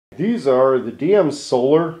These are the DM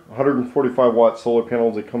Solar 145 watt solar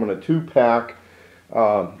panels. They come in a 2-pack.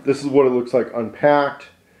 This is what it looks like unpacked,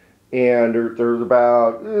 and they're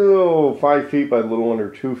about 5 feet by a little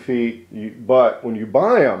under 2 feet. But when you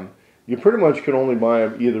buy them, you pretty much can only buy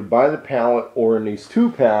them either by the pallet or in these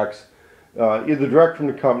 2-packs, either direct from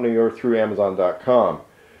the company or through Amazon.com.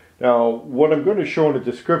 Now, what I'm going to show in the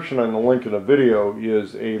description and the link in the video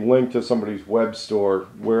is a link to somebody's web store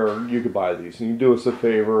where you could buy these. And you do us a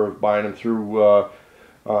favor of buying them through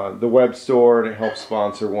the web store, and it helps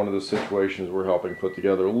sponsor one of the situations we're helping put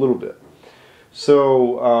together a little bit.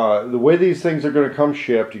 So the way these things are going to come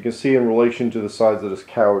shipped, you can see in relation to the size of this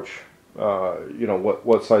couch, you know,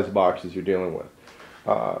 what size boxes you're dealing with.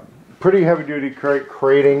 Pretty heavy duty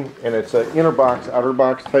crating, and it's an inner box, outer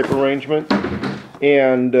box type arrangement.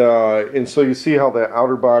 And so you see how the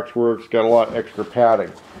outer box works, got a lot of extra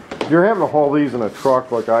padding. If you're having to haul these in a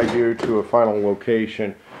truck like I do to a final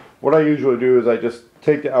location, what I usually do is I just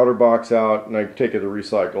take the outer box out and I take it to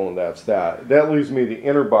recycle, and that's that. That leaves me the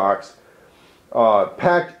inner box.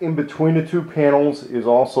 Packed in between the two panels is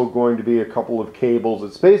also going to be a couple of cables.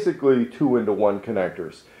 It's basically 2-into-1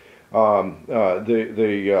 connectors.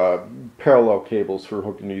 The parallel cables for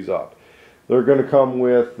hooking these up. They're going to come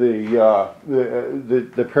with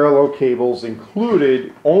the parallel cables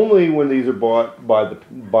included only when these are bought by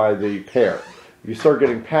the pair. If you start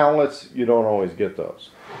getting pallets, you don't always get those,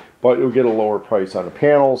 but you'll get a lower price on the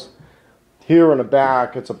panels. Here in the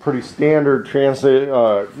back, it's a pretty standard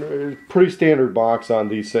box on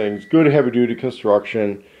these things. Good heavy-duty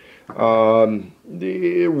construction. Roughly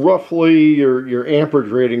your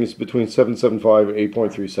amperage rating is between 775 and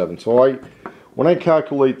 8.37. So when I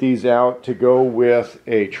calculate these out to go with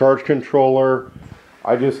a charge controller,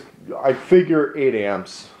 I figure 8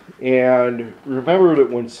 amps. And remember that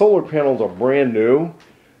when solar panels are brand new,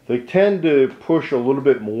 they tend to push a little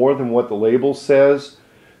bit more than what the label says.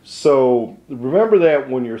 So remember that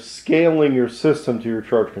when you're scaling your system to your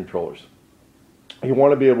charge controllers. You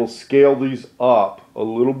want to be able to scale these up a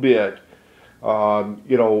little bit. You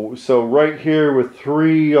know, so right here with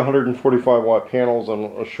 3 145 watt panels,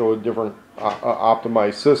 and I'll show a different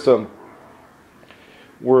optimized system,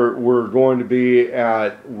 we're going to be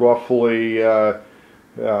at roughly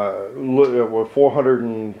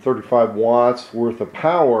 435 watts worth of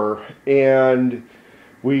power, and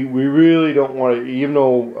we really don't want to, even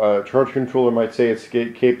though a charge controller might say it's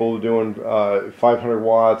capable of doing 500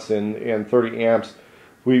 watts and 30 amps,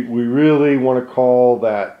 we really want to call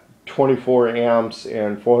that 24 amps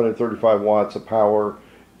and 435 watts of power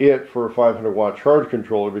it for a 500 watt charge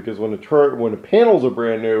controller, because when the panels are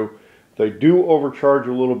brand new, they do overcharge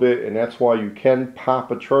a little bit, and that's why you can pop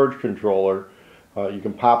a charge controller. You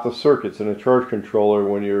can pop the circuits in a charge controller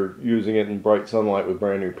when you're using it in bright sunlight with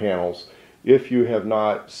brand new panels, if you have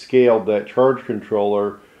not scaled that charge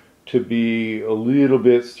controller to be a little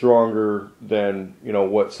bit stronger than, you know,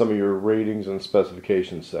 what some of your ratings and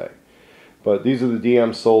specifications say. But these are the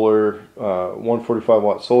DM Solar 145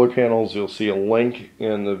 watt solar panels. You'll see a link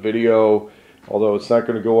in the video, although it's not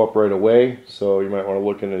going to go up right away, so you might want to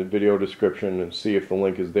look in the video description and see if the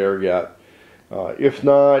link is there yet. If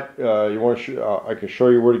not, I can show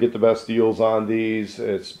you where to get the best deals on these.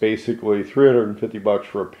 It's basically $350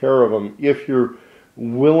 for a pair of them if you're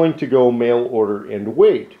willing to go mail order and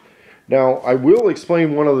wait. Now, I will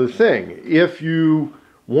explain one other thing. If you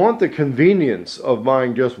want the convenience of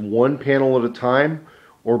buying just one panel at a time,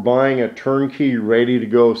 or buying a turnkey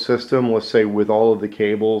ready-to-go system, let's say with all of the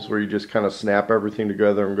cables where you just kind of snap everything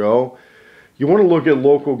together and go, you want to look at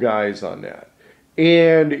local guys on that.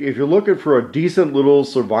 And if you're looking for a decent little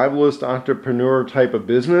survivalist entrepreneur type of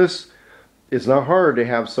business, it's not hard to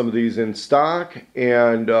have some of these in stock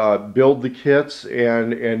and build the kits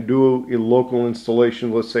and do a local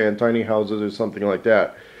installation, let's say on tiny houses or something like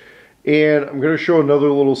that. And I'm going to show another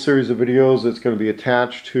little series of videos that's going to be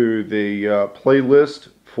attached to the playlist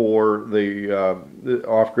for the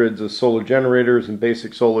off-grids of solar generators and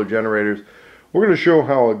basic solar generators. We're going to show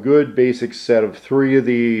how a good basic set of 3 of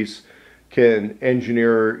these can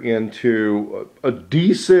engineer into a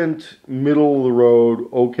decent,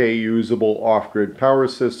 middle-of-the-road, okay, usable off-grid power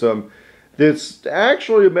system that's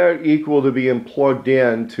actually about equal to being plugged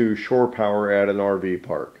in to shore power at an RV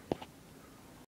park.